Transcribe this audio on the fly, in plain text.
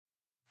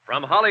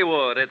From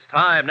Hollywood, it's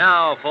time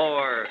now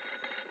for...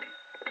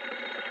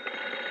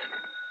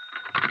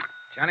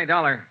 Johnny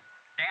Dollar.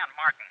 Dan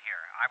Martin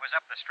here. I was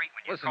up the street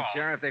when you Listen, called.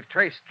 Sheriff, they've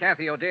traced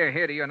Kathy O'Dare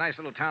here to your nice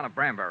little town of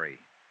Branbury.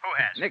 Who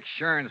has? Nick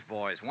Shurn's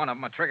boys. One of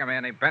them, a trigger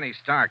man named Benny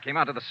Stark, came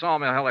out to the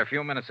sawmill hill a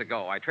few minutes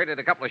ago. I traded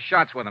a couple of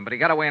shots with him, but he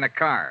got away in a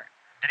car.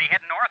 Did he head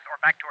north or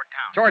back toward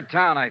town? Toward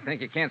town, I think.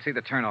 You can't see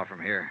the turnoff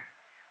from here.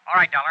 All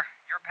right, Dollar.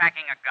 You're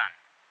packing a gun.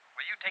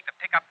 Will you take the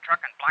pickup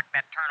truck and block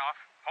that turnoff?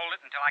 Hold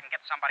it until I can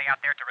get somebody out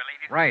there to relieve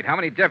you? Right. How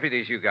many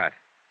deputies you got?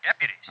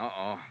 Deputies?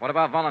 Uh-oh. What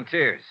about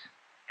volunteers?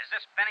 Is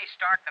this Benny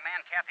Stark the man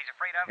Kathy's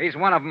afraid of? He's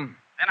one of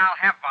them. Then I'll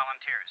have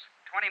volunteers.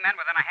 20 men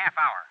within a half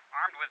hour,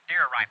 armed with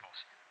deer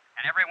rifles.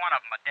 And every one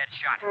of them a dead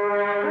shot.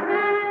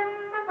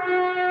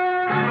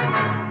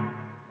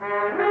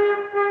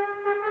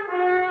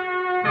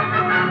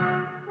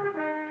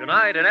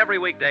 Tonight and every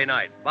weekday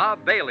night,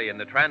 Bob Bailey in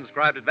the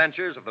transcribed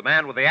adventures of the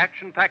man with the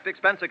action-packed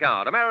expense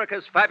account,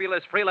 America's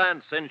fabulous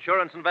freelance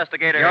insurance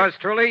investigator. Yours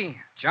truly,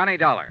 Johnny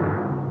Dollar.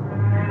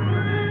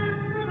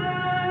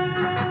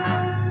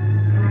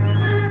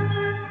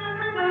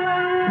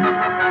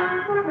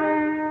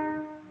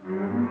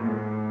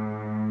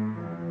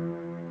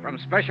 From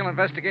Special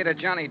Investigator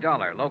Johnny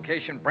Dollar,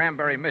 location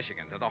Branbury,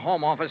 Michigan, to the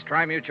Home Office,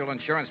 Tri-Mutual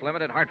Insurance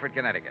Limited, Hartford,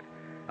 Connecticut.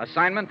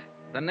 Assignment,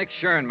 the Nick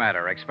Shurn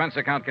matter. Expense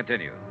account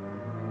continued.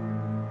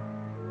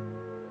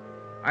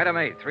 Item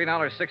 8,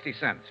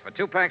 $3.60 for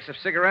 2 packs of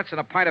cigarettes and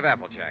a pint of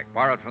Applejack,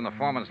 borrowed from the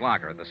foreman's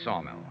locker at the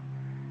sawmill.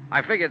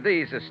 I figured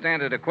these as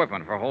standard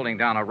equipment for holding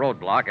down a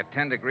roadblock at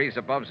 10 degrees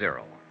above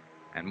zero.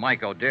 And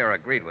Mike O'Dare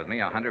agreed with me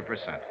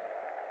 100%.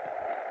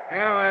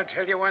 Well, I'll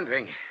tell you one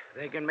thing.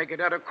 They can make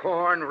it out of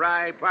corn,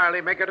 rye,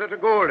 barley, make it out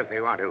of gold if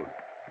they want to.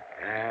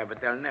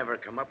 But they'll never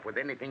come up with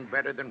anything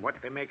better than what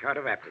they make out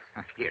of apples.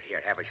 Here,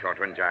 have a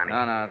short one, Johnny.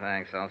 No,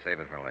 thanks. I'll save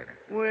it for later.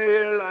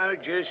 Well, I'll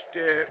just,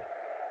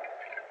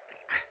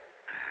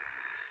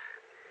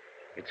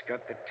 It's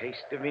got the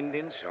taste of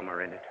Indian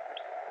summer in it.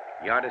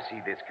 You ought to see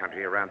this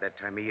country around that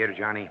time of year,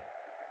 Johnny.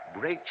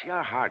 Breaks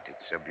your heart,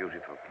 it's so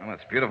beautiful. Well,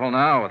 it's beautiful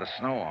now with the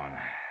snow on.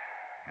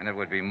 And it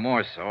would be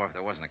more so if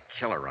there wasn't a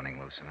killer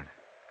running loose in it.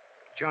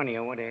 Johnny,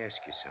 I want to ask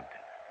you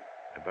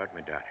something about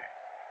my daughter.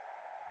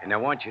 And I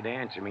want you to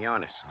answer me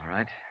honest. All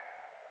right.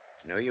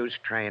 It's no use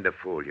trying to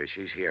fool you.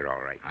 She's here,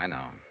 all right. I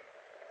know.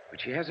 But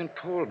she hasn't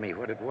told me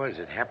what it was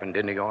that happened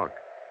in New York.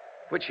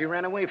 What she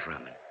ran away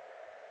from. And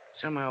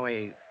somehow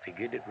I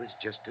figured it was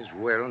just as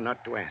well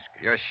not to ask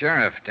her. Your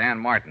sheriff, Dan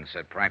Martin,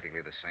 said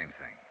practically the same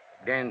thing.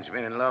 Dan's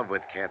been in love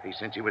with Kathy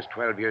since he was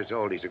 12 years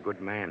old. He's a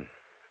good man.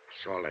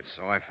 Solid.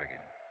 So I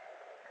figured.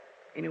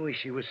 Anyway,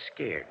 she was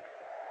scared.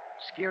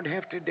 Scared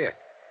half to death.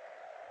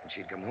 And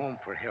she'd come home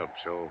for help,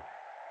 so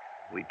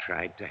we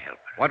tried to help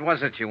her. What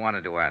was it you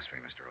wanted to ask me,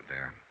 Mr.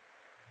 O'Dare?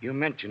 You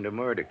mentioned a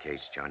murder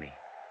case, Johnny.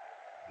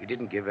 You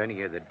didn't give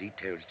any of the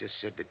details, just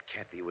said that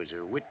Kathy was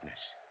a witness.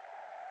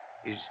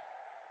 Is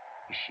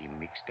she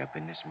mixed up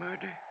in this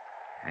murder?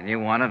 And you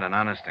wanted an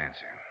honest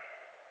answer.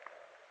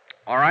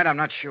 All right, I'm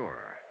not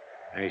sure.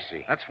 I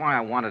see. That's why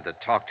I wanted to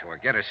talk to her,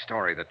 get her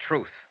story, the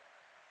truth.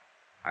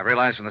 I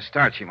realized from the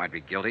start she might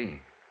be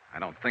guilty. I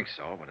don't think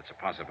so, but it's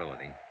a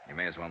possibility. You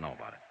may as well know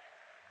about it.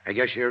 I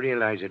guess you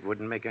realize it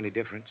wouldn't make any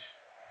difference.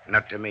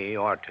 Not to me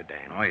or to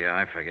Dan. Oh, yeah,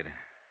 I figured.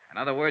 In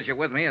other words, you're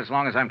with me as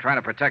long as I'm trying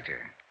to protect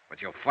her.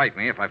 But you'll fight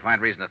me if I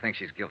find reason to think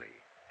she's guilty.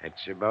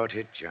 That's about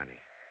it, Johnny.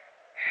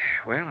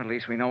 Well, at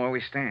least we know where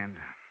we stand.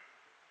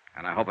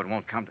 And I hope it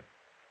won't come to...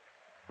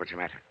 What's the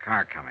matter?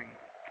 Car coming.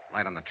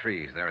 Light on the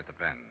trees there at the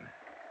bend.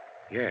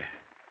 Yeah.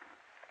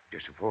 Do you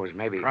suppose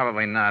maybe...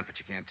 Probably not, but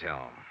you can't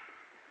tell.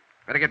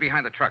 Better get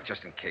behind the truck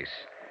just in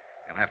case.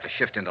 They'll have to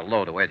shift into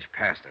low to edge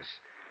past us.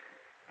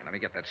 And let me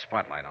get that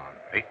spotlight on.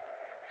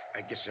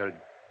 I guess I'll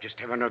just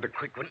have another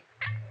quick one.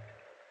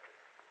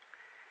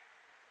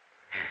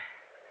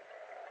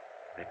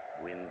 That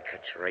wind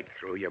cuts right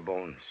through your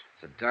bones.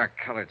 It's a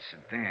dark-colored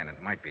sedan. It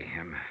might be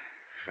him.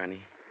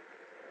 Funny.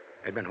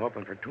 I'd been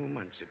hoping for 2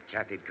 months that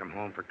Kathy'd come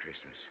home for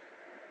Christmas.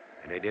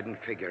 And I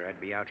didn't figure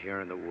I'd be out here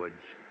in the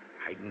woods,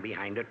 hiding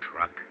behind a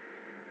truck,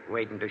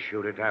 waiting to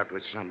shoot it out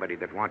with somebody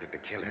that wanted to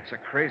kill her. It's a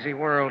crazy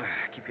world.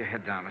 Keep your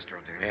head down, Mr.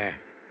 O'Dare. Yeah.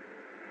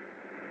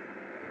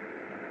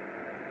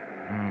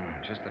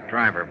 Just the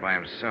driver by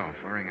himself,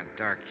 wearing a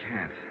dark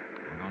hat.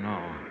 I don't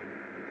know.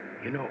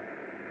 You know,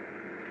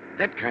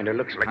 that kind of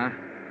looks like... Huh?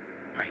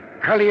 By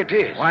golly, it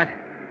is. What?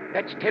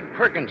 That's Ted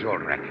Perkins'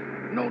 old wreck.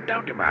 No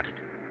doubt about it.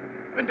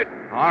 And it...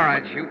 All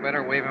right, you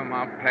better wave him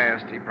out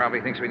past. He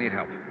probably thinks we need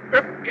help.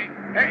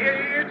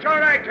 It's all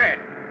right, Ted.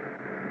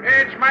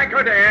 It's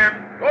Michael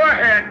Dare. Go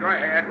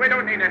ahead. We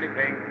don't need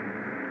anything.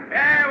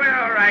 Yeah, we're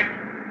all right.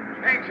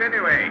 Thanks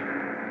anyway.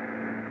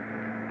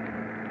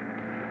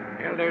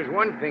 Well, there's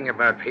one thing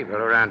about people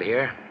around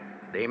here.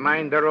 They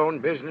mind their own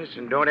business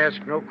and don't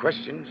ask no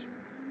questions.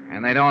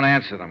 And they don't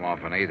answer them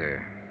often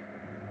either.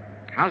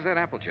 How's that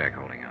Applejack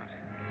holding out?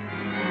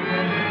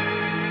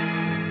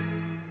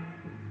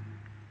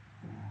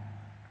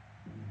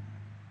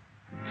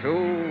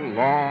 Two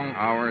long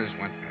hours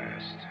went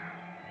past.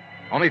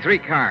 Only 3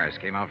 cars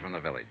came out from the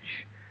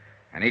village.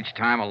 And each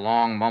time a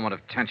long moment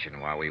of tension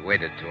while we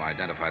waited to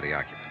identify the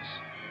occupants.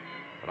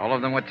 But all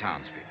of them were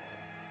townspeople.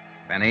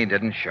 Benny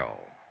didn't show.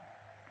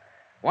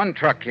 One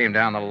truck came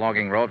down the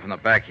logging road from the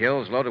back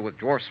hills loaded with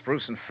dwarf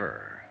spruce and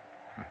fir.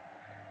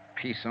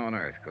 Peace on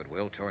earth,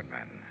 goodwill toward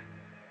men.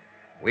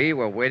 We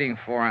were waiting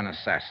for an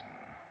assassin,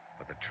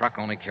 but the truck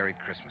only carried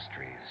Christmas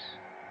trees.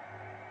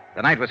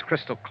 The night was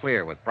crystal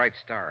clear with bright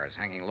stars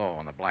hanging low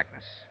in the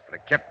blackness, but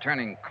it kept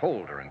turning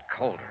colder and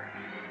colder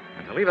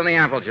until even the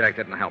Applejack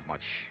didn't help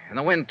much. And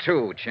the wind,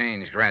 too,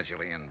 changed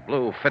gradually and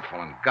blew fitful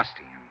and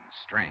gusty and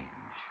strange.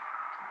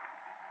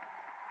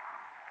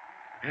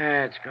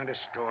 It's going to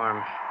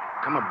storm.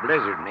 Come a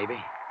blizzard,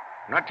 maybe.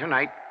 Not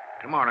tonight.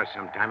 Tomorrow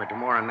sometime or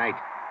tomorrow night.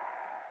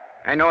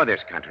 I know this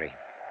country.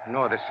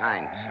 Know the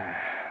signs.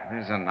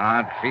 There's an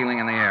odd feeling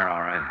in the air, all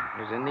right.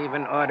 There's an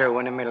even odor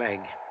one in my leg.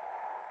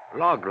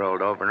 Log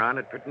rolled over on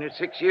it pretty near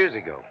 6 years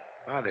ago.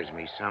 Bothers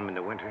me some in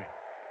the winter.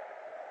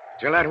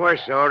 It's a lot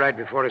worse, though, right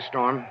before a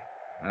storm.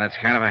 And that's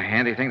kind of a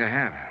handy thing to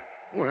have.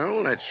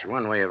 Well, that's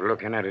one way of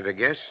looking at it, I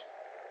guess.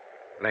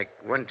 Like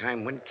one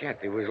time when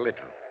Kathy was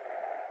little.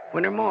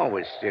 When her ma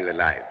was still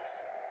alive.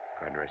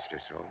 God rest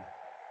her soul.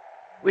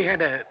 We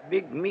had a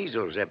big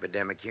measles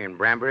epidemic here in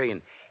Branbury,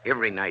 and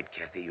every night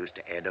Kathy used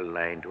to add a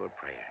line to her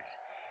prayers.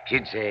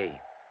 She'd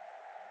say,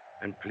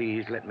 "And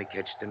please let me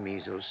catch the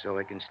measles so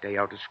I can stay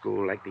out of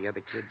school like the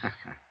other kids."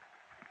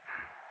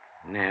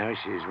 Now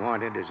she's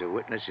wanted as a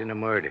witness in a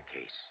murder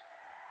case.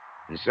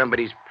 And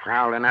somebody's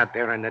prowling out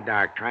there in the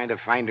dark trying to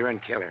find her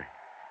and kill her.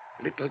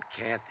 Little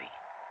Kathy,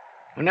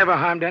 who never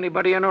harmed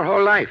anybody in her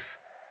whole life.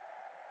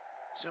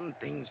 Some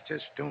things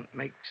just don't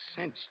make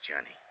sense,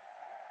 Johnny.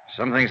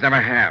 Some things never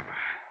have.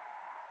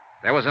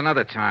 There was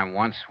another time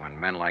once when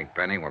men like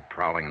Benny were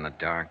prowling in the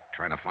dark,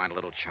 trying to find a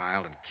little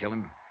child and kill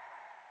him.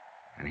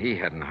 And he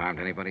hadn't harmed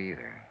anybody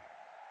either.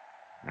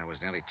 That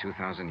was nearly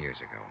 2,000 years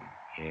ago.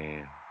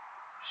 Yeah,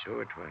 so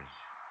it was.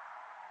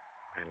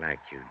 I like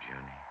you,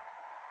 Johnny.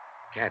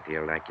 Kathy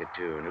will like you,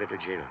 too, and little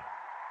Jill.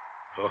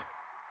 Oh,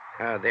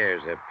 now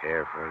there's a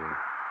pair for you.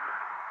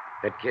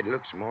 That kid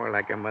looks more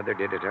like her mother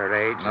did at her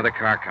age. Another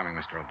car coming,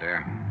 Mr.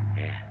 O'Dare.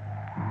 Yeah,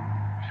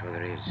 so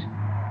there is.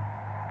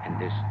 And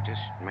this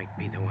just might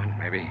be the one.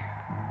 Maybe.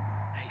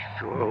 I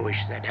sure wish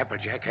that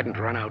Applejack hadn't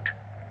run out.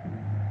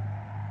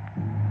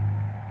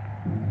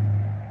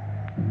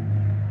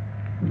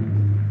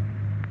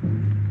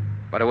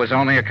 But it was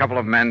only a couple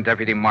of men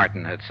Deputy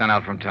Martin had sent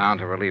out from town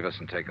to relieve us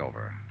and take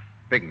over.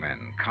 Big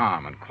men,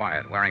 calm and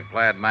quiet, wearing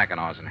plaid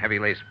mackinaws and heavy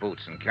lace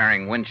boots and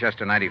carrying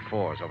Winchester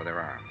 94s over their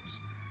arms.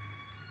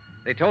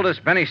 They told us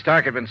Benny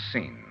Stark had been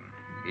seen.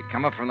 He'd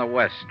come up from the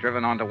west,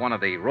 driven onto one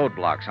of the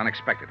roadblocks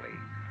unexpectedly.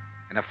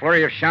 In a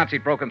flurry of shots,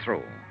 he'd broken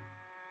through.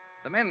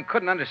 The men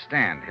couldn't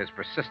understand his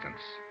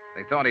persistence.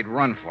 They thought he'd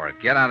run for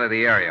it, get out of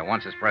the area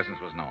once his presence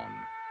was known.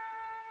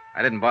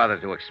 I didn't bother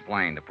to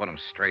explain, to put him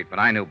straight, but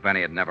I knew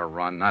Benny had never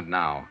run, not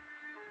now.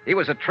 He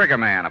was a trigger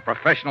man, a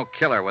professional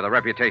killer with a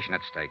reputation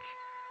at stake.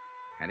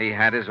 And he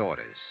had his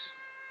orders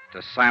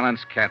to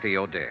silence Kathy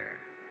O'Dare.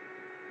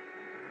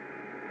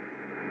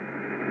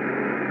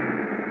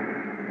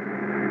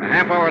 A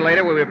half hour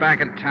later, we were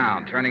back in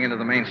town, turning into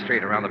the main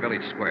street around the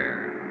village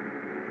square.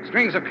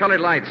 Strings of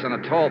colored lights on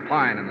a tall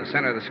pine in the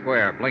center of the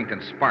square blinked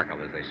and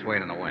sparkled as they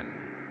swayed in the wind.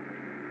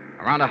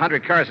 Around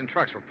 100 cars and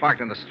trucks were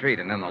parked in the street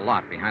and in the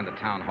lot behind the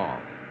town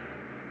hall.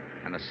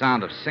 And the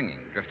sound of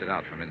singing drifted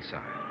out from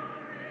inside.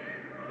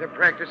 They're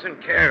practicing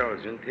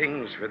carols and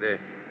things for the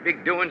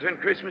big doings on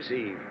Christmas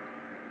Eve.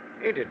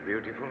 Ain't it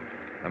beautiful?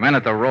 The men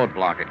at the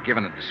roadblock had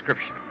given a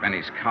description of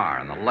Benny's car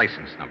and the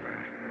license number.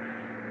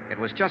 It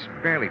was just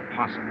barely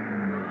possible.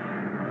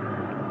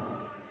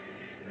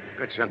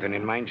 Got something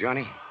in mind,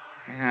 Johnny?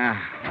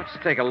 Yeah, let's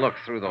take a look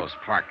through those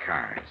parked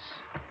cars.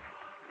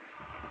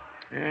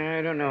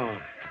 I don't know.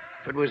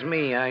 If it was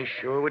me, I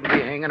sure wouldn't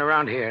be hanging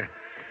around here.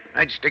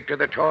 I'd stick to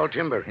the tall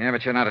timber. Yeah,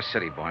 but you're not a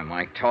city boy,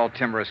 Mike. Tall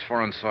timber is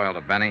foreign soil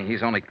to Benny.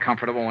 He's only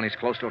comfortable when he's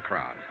close to a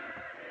crowd.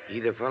 He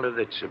the fellow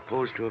that's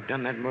supposed to have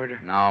done that murder?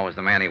 No, it was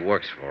the man he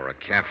works for, a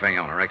cafe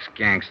owner,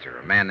 ex-gangster,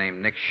 a man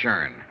named Nick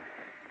Shurn.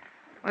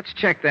 Let's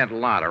check that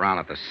lot around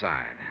at the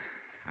side.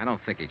 I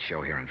don't think he'd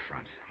show here in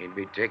front. He'd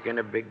be taking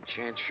a big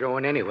chance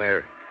showing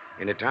anywhere.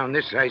 In a town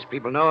this size,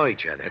 people know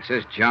each other. It's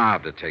his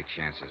job to take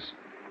chances.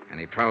 And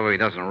he probably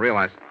doesn't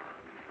realize...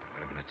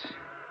 Wait a minute.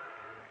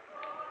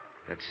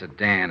 That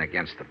sedan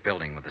against the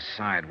building with the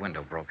side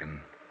window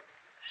broken.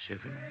 7,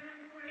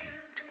 8,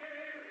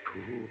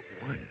 2,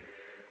 1.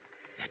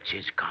 That's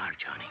his car,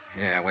 Johnny.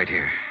 Yeah, wait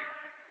here.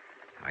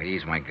 I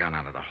eased my gun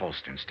out of the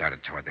holster and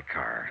started toward the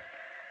car.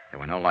 There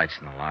were no lights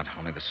in the lot,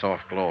 only the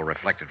soft glow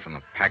reflected from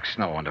the packed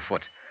snow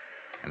underfoot.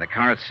 And the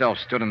car itself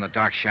stood in the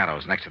dark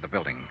shadows next to the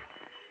building.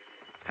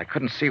 I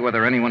couldn't see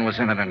whether anyone was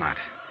in it or not.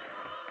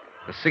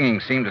 The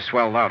singing seemed to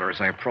swell louder as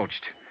I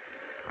approached.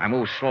 I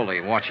moved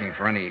slowly, watching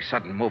for any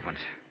sudden movement.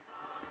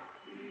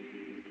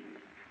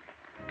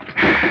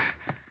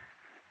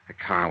 The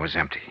car was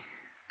empty.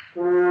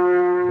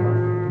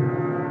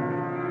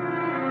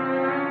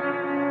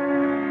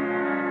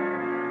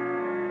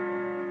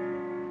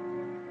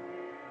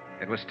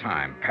 It was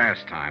time,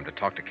 past time, to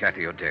talk to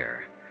Kathy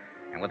O'Dare.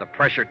 And with the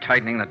pressure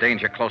tightening, the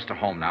danger close to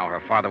home now, her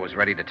father was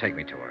ready to take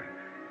me to her.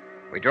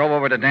 We drove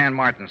over to Dan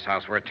Martin's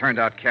house, where it turned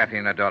out Kathy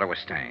and her daughter were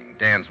staying.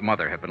 Dan's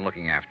mother had been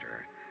looking after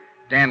her.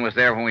 Dan was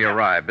there when we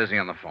arrived, busy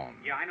on the phone.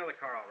 Yeah, I know the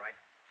car all right.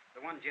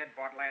 The one Jed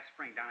bought last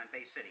spring down in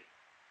Bay City.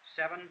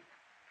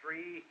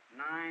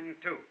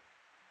 7392.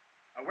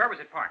 Where was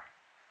it parked?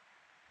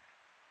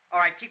 All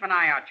right, keep an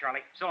eye out,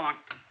 Charlie. So long.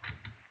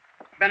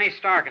 Benny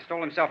Stark has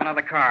stole himself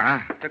another car.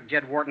 Huh? Took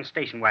Jed Wharton's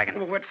station wagon.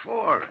 Well, what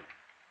for?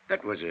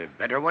 That was a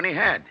better one he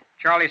had.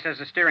 Charlie says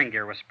the steering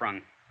gear was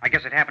sprung. I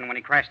guess it happened when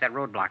he crashed that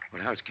roadblock.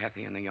 Well, how's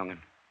Kathy and the young'un?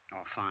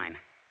 Oh, fine.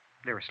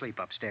 They're asleep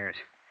upstairs.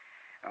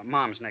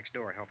 Mom's next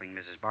door helping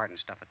Mrs. Barton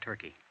stuff a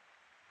turkey.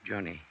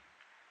 Johnny,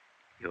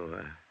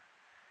 you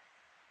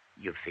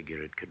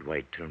figure it could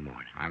wait till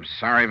morning. I'm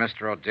sorry,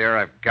 Mr. O'Dare.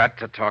 I've got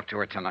to talk to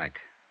her tonight.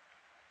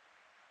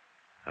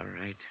 All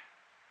right.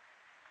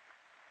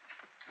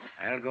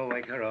 I'll go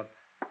wake her up.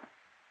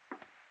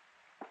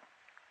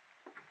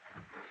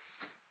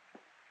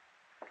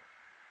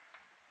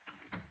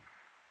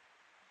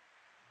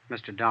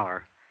 Mr.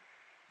 Dollar,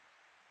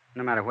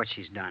 no matter what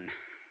she's done,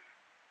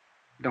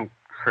 don't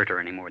hurt her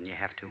any more than you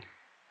have to.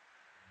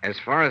 As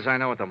far as I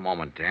know at the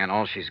moment, Dan,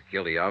 all she's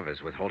guilty of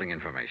is withholding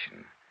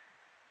information.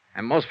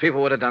 And most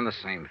people would have done the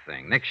same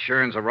thing. Nick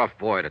Shurn's a rough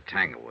boy to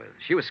tangle with.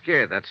 She was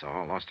scared, that's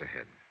all. Lost her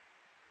head.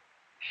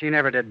 She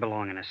never did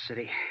belong in a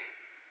city.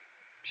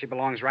 She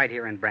belongs right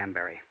here in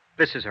Branbury.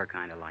 This is her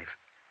kind of life.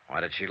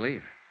 Why did she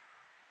leave?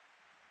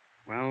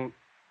 Well,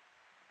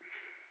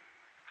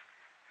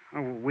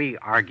 we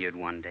argued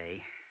one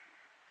day,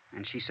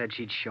 and she said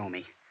she'd show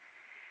me.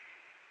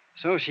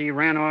 So she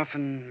ran off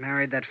and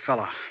married that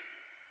fellow.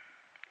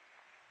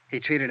 He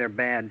treated her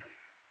bad.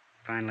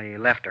 Finally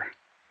left her.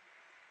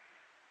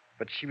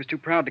 But she was too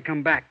proud to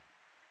come back.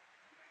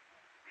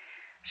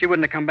 She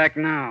wouldn't have come back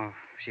now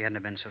if she hadn't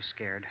have been so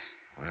scared.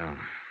 Well,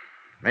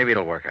 maybe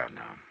it'll work out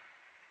now.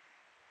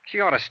 She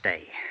ought to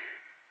stay.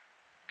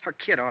 Her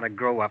kid ought to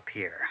grow up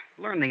here.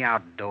 Learn the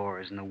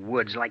outdoors and the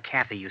woods like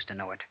Kathy used to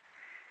know it.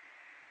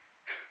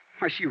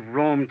 Why, she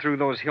roamed through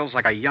those hills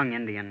like a young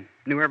Indian.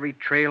 Knew every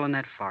trail in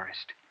that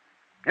forest.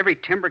 Every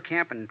timber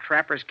camp and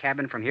trapper's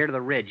cabin from here to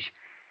the ridge.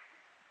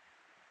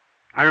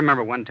 I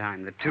remember one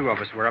time the two of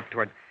us were up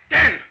toward...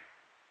 Dan!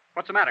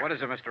 What's the matter? What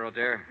is it, Mr.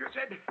 O'Dare?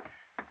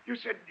 You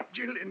said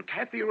Jill and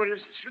Kathy were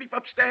asleep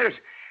upstairs.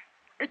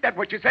 Ain't that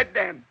what you said,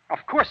 Dan? Of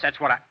course, that's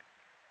what I...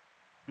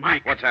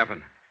 Mike. What's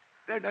happened?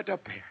 They're not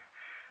up there.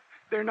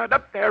 They're not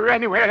up there or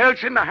anywhere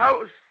else in the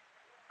house.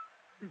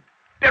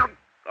 They're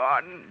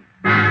gone.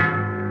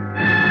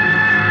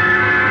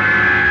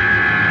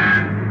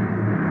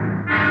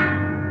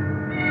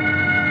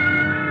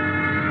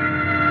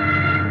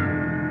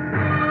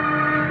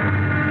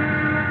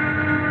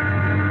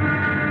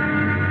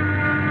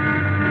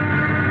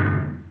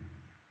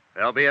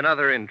 There'll be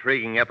another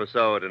intriguing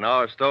episode in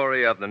our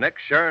story of the Nick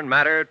Shurn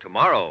matter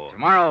tomorrow.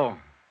 Tomorrow,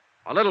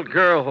 a little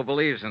girl who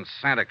believes in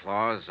Santa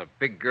Claus, a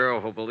big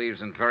girl who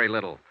believes in very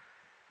little,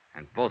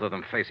 and both of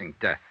them facing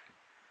death.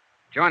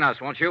 Join us,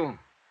 won't you?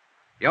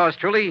 Yours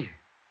truly,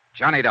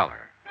 Johnny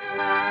Dollar.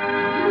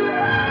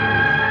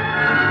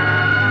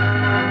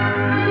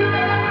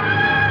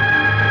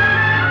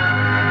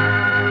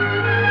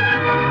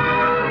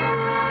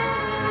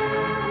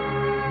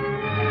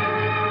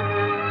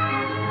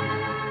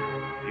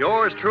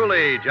 Yours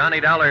truly, Johnny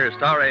Dollar,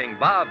 starring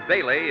Bob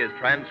Bailey, is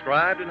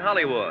transcribed in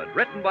Hollywood.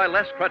 Written by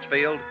Les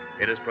Crutchfield,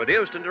 it is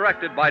produced and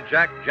directed by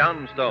Jack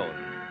Johnstone.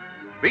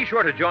 Be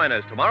sure to join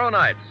us tomorrow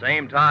night,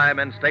 same time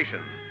and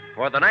station,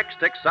 for the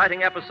next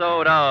exciting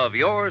episode of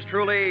Yours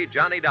truly,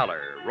 Johnny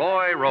Dollar.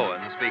 Roy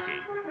Rowan speaking.